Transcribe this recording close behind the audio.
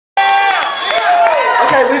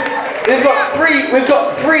Okay, we've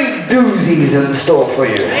got three doozies in store for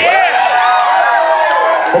you.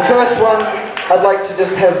 The first one, I'd like to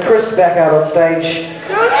just have Chris back out on stage.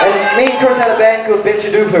 And me and Chris had a band called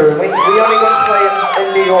Betchadupa, and we only went to play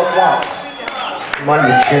in New York once. Mind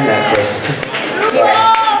you tune that, Chris.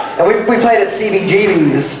 And we played at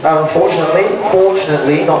CBGB's, fortunately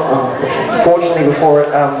before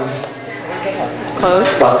it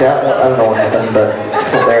closed. Bugged out. I don't know what happened, but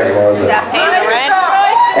it's not there anymore, is it?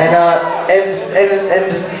 And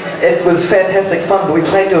it was fantastic fun, but we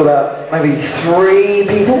played to about maybe 3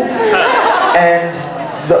 people, and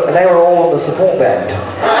they were all on the support band.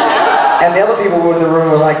 And the other people who were in the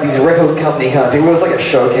room were like these record company kind of people. It was like a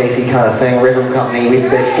showcasey kind of thing, record company.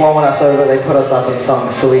 They'd flown us over, they put us up in some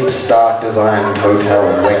Philippe Stark designed hotel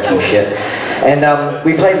and wacky shit. And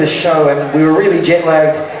we played this show, and we were really jet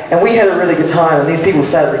lagged, and we had a really good time, and these people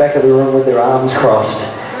sat at the back of the room with their arms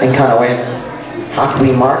crossed and kind of went, how can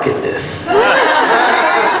we market this?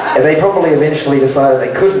 And they probably eventually decided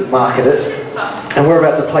they couldn't market it, and we're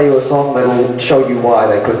about to play you a song that will show you why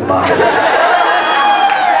they couldn't market it.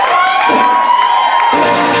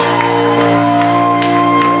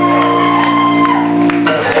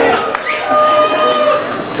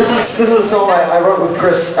 This is a song I wrote with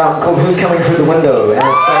Chris called Who's Coming Through the Window, and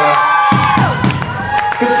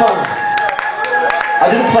it's good fun. I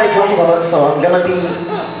didn't play drums on it, so I'm gonna be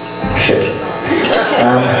shit.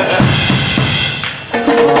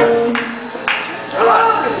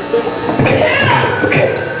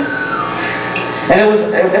 Okay. And it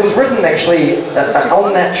was written actually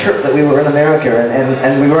on that trip that we were in America,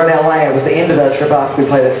 and we were in LA. It was the end of our trip after we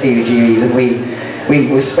played at CBGB's, and we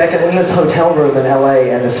were back in this hotel room in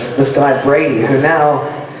LA, and this guy Brady, who now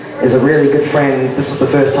is a really good friend. This was the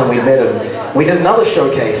first time we met him. We did another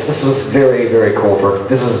showcase. This was very, very corporate.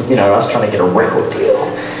 This is, you know, us trying to get a record deal.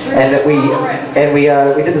 And we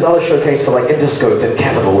did this other showcase for like Interscope in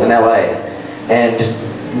Capitol in LA. And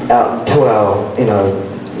to our, you know,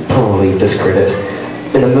 probably discredit,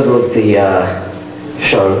 in the middle of the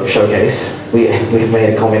showcase, we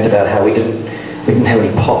made a comment about how we didn't have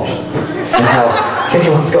any pot, and how if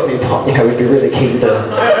anyone's got any pot, you know, we'd be really keen to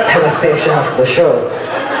have a session after the show.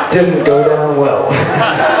 Didn't go down well.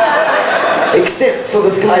 Except for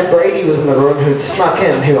this guy Brady was in the room who'd snuck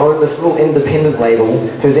in, who owned this little independent label,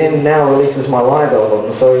 who then now releases my live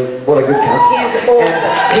album, so what a good cunt. He's awesome.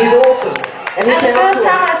 And he's awesome. And the first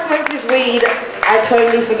time I smoked his weed, I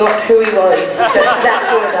totally forgot who he was. That's that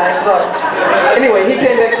good, I forgot. Anyway, he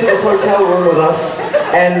came back to this hotel room with us,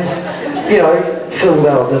 and, you know, filled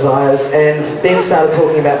our desires, and then started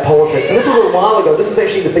talking about politics. And this was a while ago. This is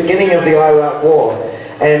actually the beginning of the Iraq War.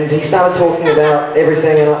 And he started talking about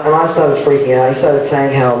everything, and I started freaking out. He started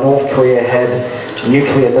saying how North Korea had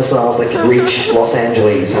nuclear missiles that could reach Los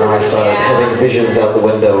Angeles, and I started having visions out the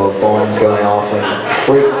window of bombs going off and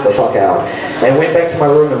freaked the fuck out. And went back to my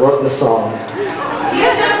room and wrote this song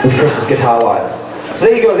with Chris's guitar line. So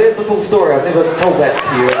there you go, there's the full story. I've never told that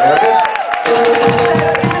to you in America.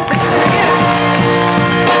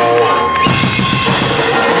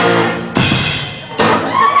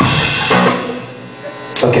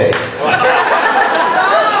 Okay.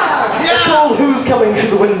 It's called Who's Coming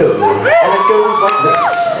Through the Window, and it goes like this.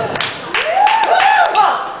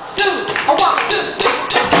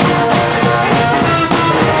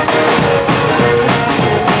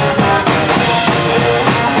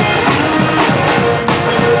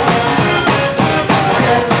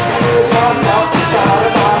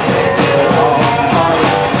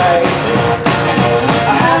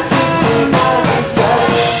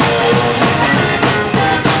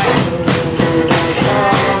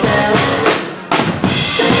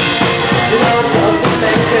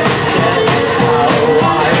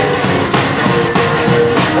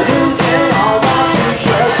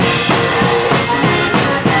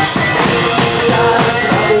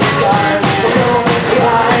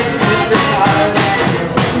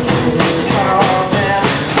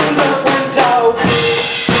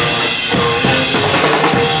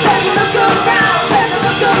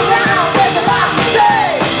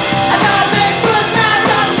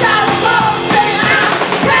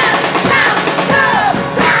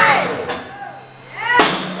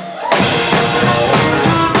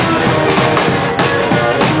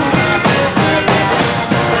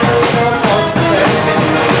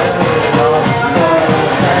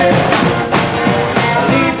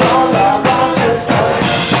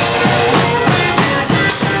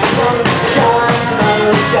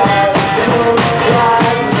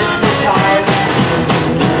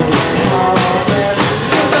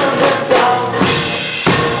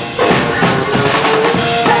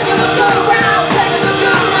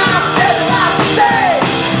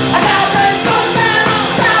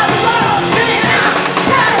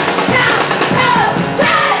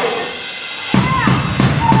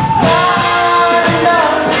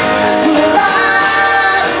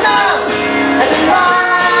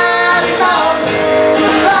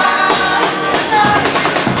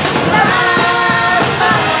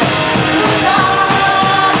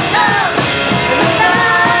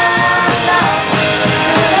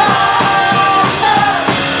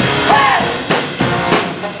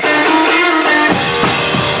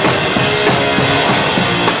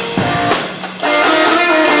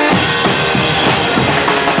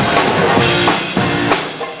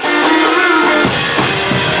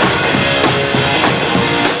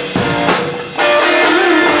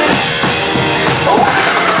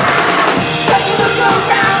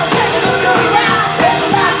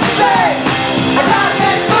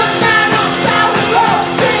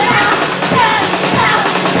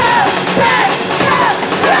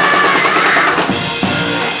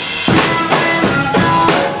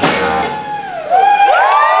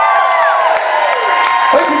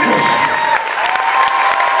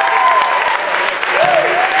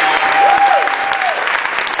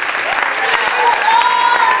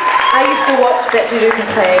 I used to watch Betchadupa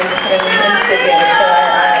play in Sydney, so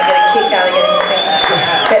I get a kick out of getting to see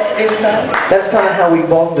Betchadupa song. That's kind of how we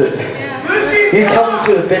bonded. You come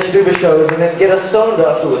to Betchadupa shows and then get us stoned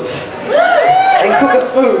afterwards. And cook us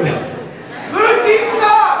food.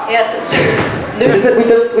 Yes, it's true.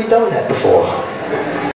 We've done that before.